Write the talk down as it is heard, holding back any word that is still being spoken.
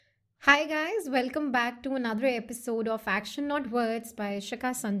Hi guys, welcome back to another episode of Action Not Words by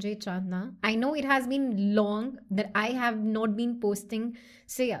Shika Sanjay Chandna. I know it has been long that I have not been posting.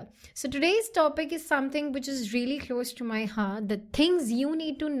 So today's topic is something which is really close to my heart, the things you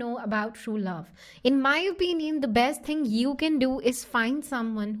need to know about true love. In my opinion, the best thing you can do is find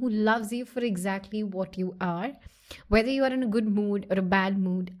someone who loves you for exactly what you are. Whether you are in a good mood or a bad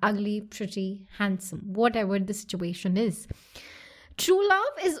mood, ugly, pretty, handsome, whatever the situation is. True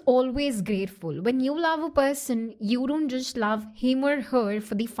love is always grateful. When you love a person, you don't just love him or her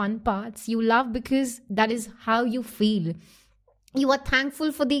for the fun parts. You love because that is how you feel. You are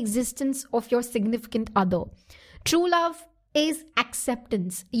thankful for the existence of your significant other. True love is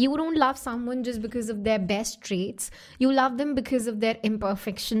acceptance. You don't love someone just because of their best traits. You love them because of their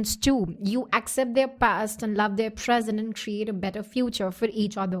imperfections too. You accept their past and love their present and create a better future for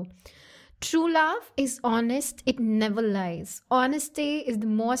each other. True love is honest, it never lies. Honesty is the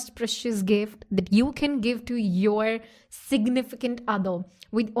most precious gift that you can give to your significant other.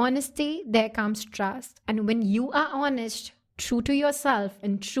 With honesty, there comes trust. And when you are honest, true to yourself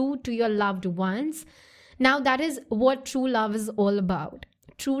and true to your loved ones, now that is what true love is all about.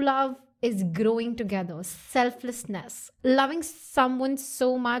 True love is growing together, selflessness, loving someone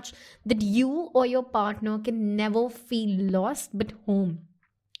so much that you or your partner can never feel lost but home.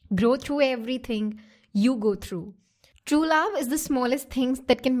 Grow through everything you go through. True love is the smallest things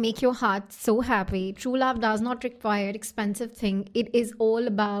that can make your heart so happy. True love does not require expensive thing. It is all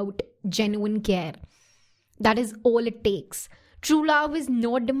about genuine care. That is all it takes. True love is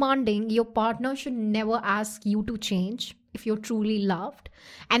not demanding. Your partner should never ask you to change if you're truly loved.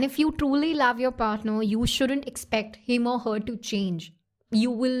 And if you truly love your partner, you shouldn't expect him or her to change.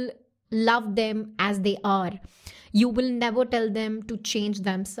 You will love them as they are. You will never tell them to change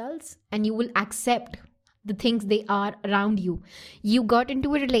themselves and you will accept the things they are around you. You got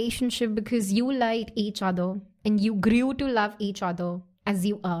into a relationship because you liked each other and you grew to love each other as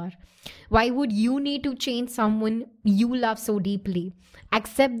you are. Why would you need to change someone you love so deeply?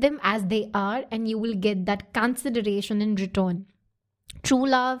 Accept them as they are and you will get that consideration in return. True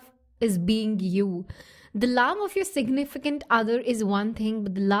love is being you. The love of your significant other is one thing,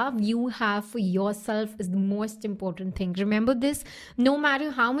 but the love you have for yourself is the most important thing. Remember this, no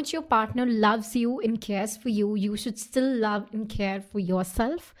matter how much your partner loves you and cares for you, you should still love and care for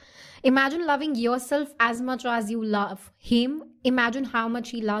yourself. Imagine loving yourself as much as you love him. Imagine how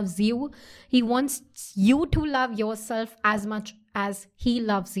much he loves you. He wants you to love yourself as much as he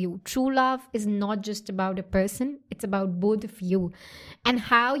loves you. True love is not just about a person, it's about both of you and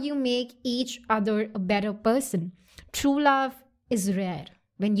how you make each other a better person. True love is rare.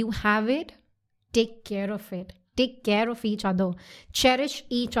 When you have it, take care of it. Take care of each other. Cherish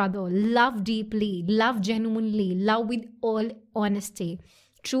each other. Love deeply. Love genuinely. Love with all honesty.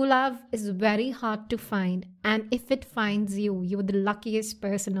 True love is very hard to find, and if it finds you, you're the luckiest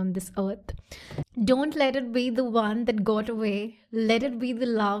person on this earth. Don't let it be the one that got away. Let it be the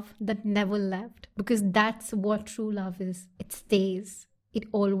love that never left, because that's what true love is. It stays. It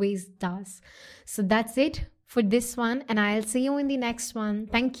always does. So that's it for this one, and I'll see you in the next one.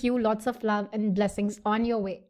 Thank you. Lots of love and blessings on your way.